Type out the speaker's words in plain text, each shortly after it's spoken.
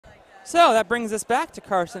So that brings us back to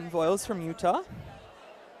Karson Voiles from Utah.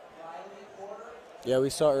 Yeah, we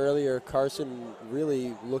saw earlier Karson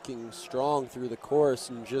really looking strong through the course,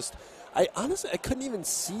 and just, I couldn't even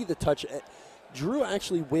see the touch. Drew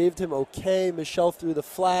actually waved him okay. Michelle threw the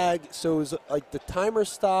flag, so it was like the timer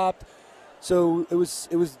stopped. So it was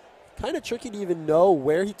kind of tricky to even know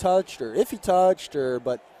where he touched or if he touched,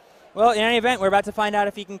 but. Well, in any event, we're about to find out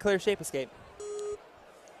if he can clear shape escape.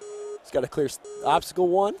 He's got to clear obstacle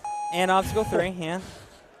 1. And obstacle 3, yeah.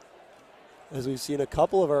 As we've seen a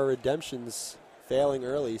couple of our redemptions failing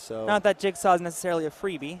early, so. Not that Jigsaw is necessarily a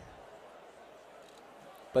freebie.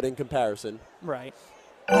 But in comparison. Right.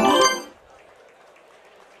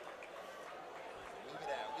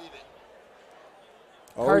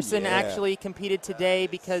 Karson actually competed today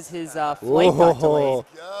because his flight got delayed.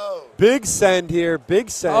 Big send here, big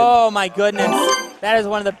send. Oh, my goodness. That is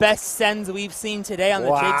one of the best sends we've seen today on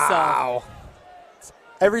the Jigsaw.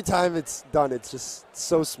 Every time it's done, it's just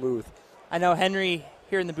so smooth. I know Henry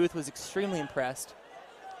here in the booth was extremely impressed.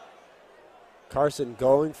 Karson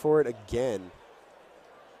going for it again.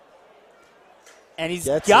 And he's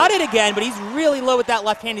got it again, but he's really low with that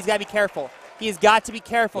left hand. He's got to be careful. He has got to be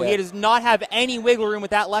careful. Yeah. He does not have any wiggle room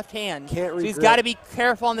with that left hand. Can't regret. So he's got to be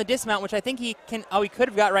careful on the dismount, which I think he can. Oh, he could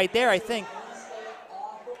have got right there, I think.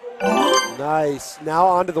 Nice. Now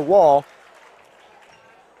onto the wall.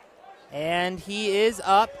 And he is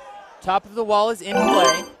up. Top of the wall is in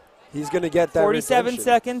play. He's going to get that 47 redemption.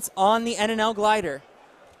 seconds on the NNL glider.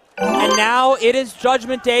 And now it is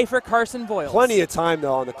judgment day for Karson Voiles. Plenty of time,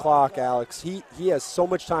 though, on the clock, Alex. He has so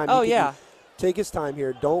much time. Oh, yeah. Take his time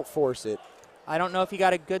here. Don't force it. I don't know if he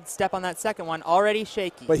got a good step on that second one. Already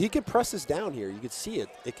shaky. But he could press this down here. You can see it.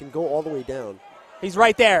 It can go all the way down. He's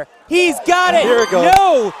right there. He's got it. Here it goes.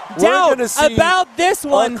 No doubt about this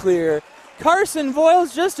one. Unclear. Karson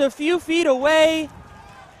Voiles just a few feet away.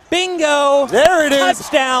 Bingo. There it is.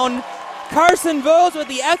 Touchdown. Karson Voiles with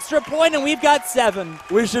the extra point, and we've got 7.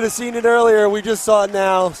 We should have seen it earlier. We just saw it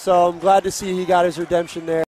now, so I'm glad to see he got his redemption there.